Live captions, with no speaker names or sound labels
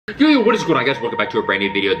Yo, what is going on, guys? Welcome back to a brand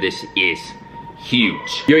new video. This is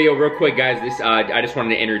huge. Yo, real quick, guys. This I just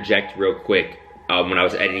wanted to interject real quick when I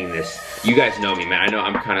was editing this. You guys know me, man. I know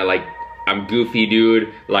I'm kind of like, I'm goofy,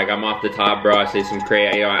 dude. Like, I'm off the top, bro. I say some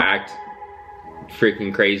crazy, I act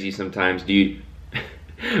freaking crazy sometimes, dude.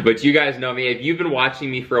 But you guys know me. If you've been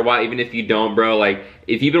watching me for a while, even if you don't, bro, like,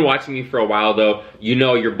 if you've been watching me for a while, though, you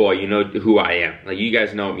know your boy, you know who I am. Like, you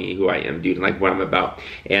guys know me, who I am, dude, like what I'm about.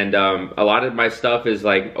 And a lot of my stuff is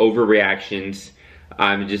like overreactions.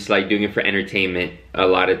 I'm just like doing it for entertainment. A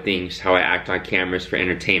lot of things, how I act on cameras for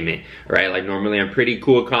entertainment, right? Like, normally I'm pretty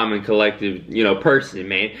cool, calm, and collective, you know, person,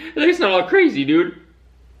 man. Like, it's not all crazy, dude.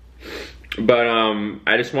 But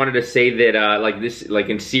I just wanted to say that like this, like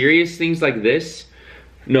in serious things like this,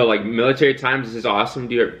 no, like military times, this is awesome,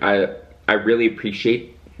 dude. I really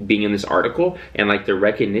appreciate being in this article and like the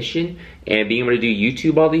recognition and being able to do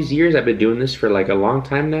YouTube all these years. I've been doing this for like a long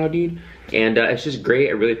time now, dude. And it's just great.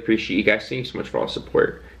 I really appreciate you guys. Thank you so much for all the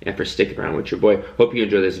support and for sticking around with your boy. Hope you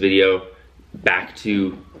enjoy this video. Back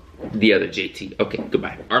to the other JT. Okay,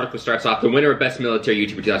 goodbye. Article starts off, the winner of Best Military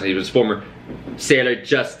YouTuber 2008 was former sailor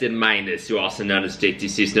Justin Minus, who also known as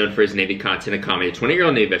JTsuits, known for his Navy content and comedy.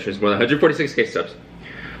 20-year-old Navy veteran with more than 146K subs.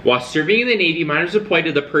 While serving in the Navy, Miners was deployed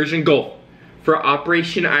to the Persian Gulf for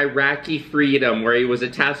Operation Iraqi Freedom, where he was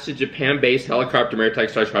attached to Japan-based helicopter maritime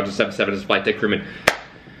Star Squadron 77 as flight deck crewman.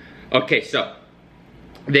 Okay, so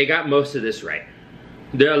they got most of this right.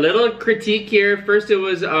 There's a little critique here. First, it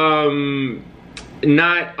was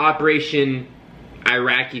not Operation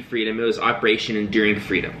Iraqi Freedom, it was Operation Enduring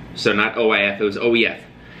Freedom. So not OIF, it was OEF.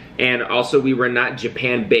 And also, we were not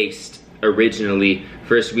Japan-based originally.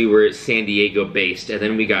 First we were San Diego based, and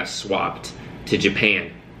then we got swapped to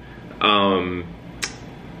Japan.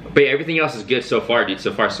 But yeah, everything else is good so far, dude.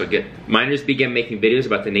 So far, so good. Miners began making videos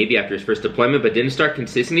about the Navy after his first deployment, but didn't start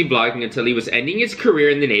consistently vlogging until he was ending his career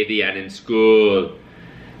in the Navy and in school.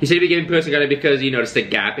 He said he began posting on it because he noticed a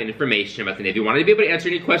gap in information about the Navy. He wanted to be able to answer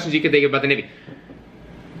any questions you could think about the Navy.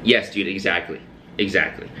 Yes, dude, exactly.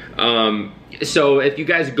 Exactly. So if you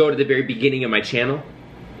guys go to the very beginning of my channel,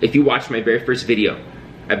 if you watch my very first video,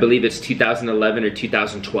 I believe it's 2011 or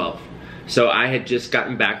 2012. So I had just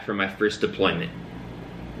gotten back from my first deployment,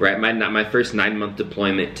 right? My first 9-month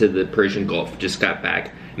deployment to the Persian Gulf. Just got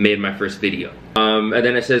back, made my first video. And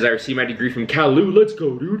then it says I received my degree from Kalu. Let's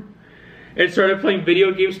go, dude. And started playing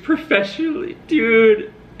video games professionally,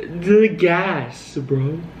 dude. The gas,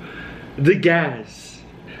 bro. The gas.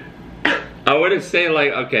 I wouldn't say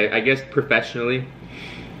like, okay, I guess professionally.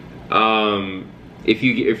 If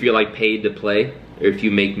you're like paid to play, or if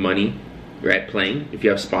you make money, right, playing, if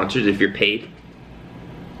you have sponsors, if you're paid.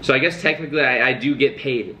 So I guess technically I do get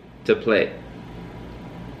paid to play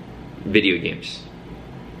video games.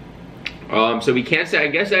 So we can't say, I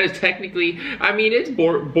guess that is technically, I mean, it's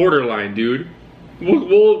borderline, dude.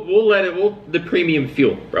 We'll let it, the premium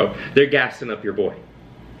fuel, bro. They're gassing up your boy.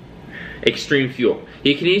 Extreme fuel.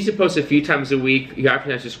 He continues to post a few times a week. He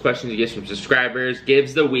often answers questions he gets from subscribers.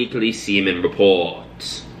 Gives the weekly seaman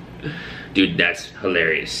reports. Dude, that's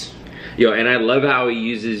hilarious. Yo, and I love how he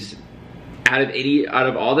uses, out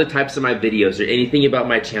of all the types of my videos or anything about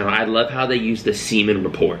my channel, I love how they use the seaman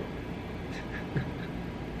report.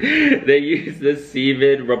 They use the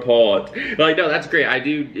seaman report. Like, no, that's great. I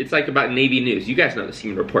do, it's like about Navy news. You guys know the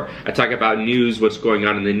seaman report. I talk about news, what's going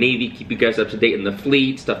on in the Navy, keep you guys up to date in the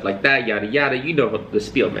fleet, stuff like that, yada yada. You know the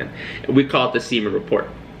spiel, man. We call it the seaman report.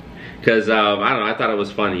 Because, I don't know, I thought it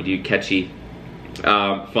was funny, dude. Catchy,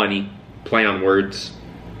 funny, play on words.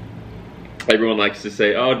 Everyone likes to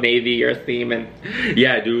say, oh, Navy, you're a seaman.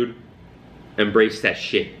 Yeah, dude. Embrace that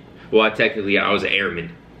shit. Well, technically, I was an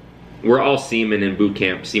airman. We're all seamen in boot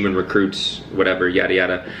camp, seaman recruits, whatever, yada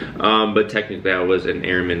yada. But technically I was an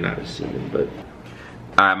airman, not a seaman, but.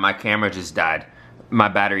 Alright, my camera just died. My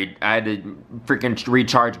battery, I had to freaking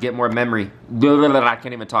recharge, get more memory. I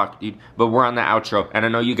can't even talk, dude. But we're on the outro, and I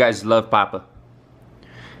know you guys love Papa.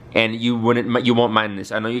 And you won't mind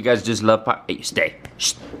this. I know you guys just love Papa. Hey, you stay.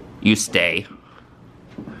 Shh. You stay.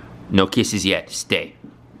 No kisses yet, stay.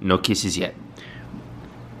 No kisses yet.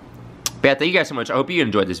 But yeah, thank you guys so much. I hope you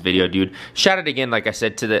enjoyed this video, dude. Shout out again, like I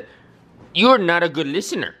said, to the... You're not a good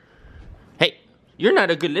listener. Hey, you're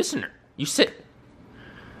not a good listener. You sit.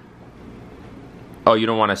 Oh, you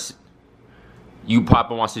don't want to...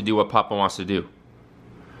 Papa wants to do what Papa wants to do.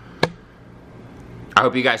 I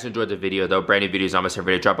hope you guys enjoyed the video, though. Brand new videos almost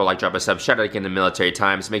every day. Drop a like, drop a sub. Shout out again to Military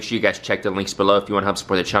Times. Make sure you guys check the links below if you want to help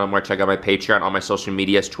support the channel more. Check out my Patreon, all my social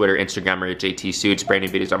medias, Twitter, Instagram, or JTsuits. Brand new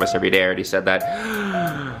videos almost every day. I already said that.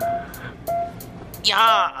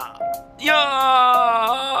 Yeah. Yeah.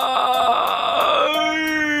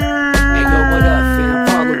 Hey, yo, what up, fam?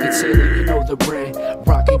 Follow the sailor, you know the brand.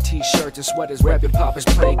 Rocking t-shirts and sweaters, rapping, poppers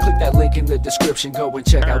playing. Click that link in the description, go and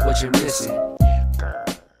check out what you're missing.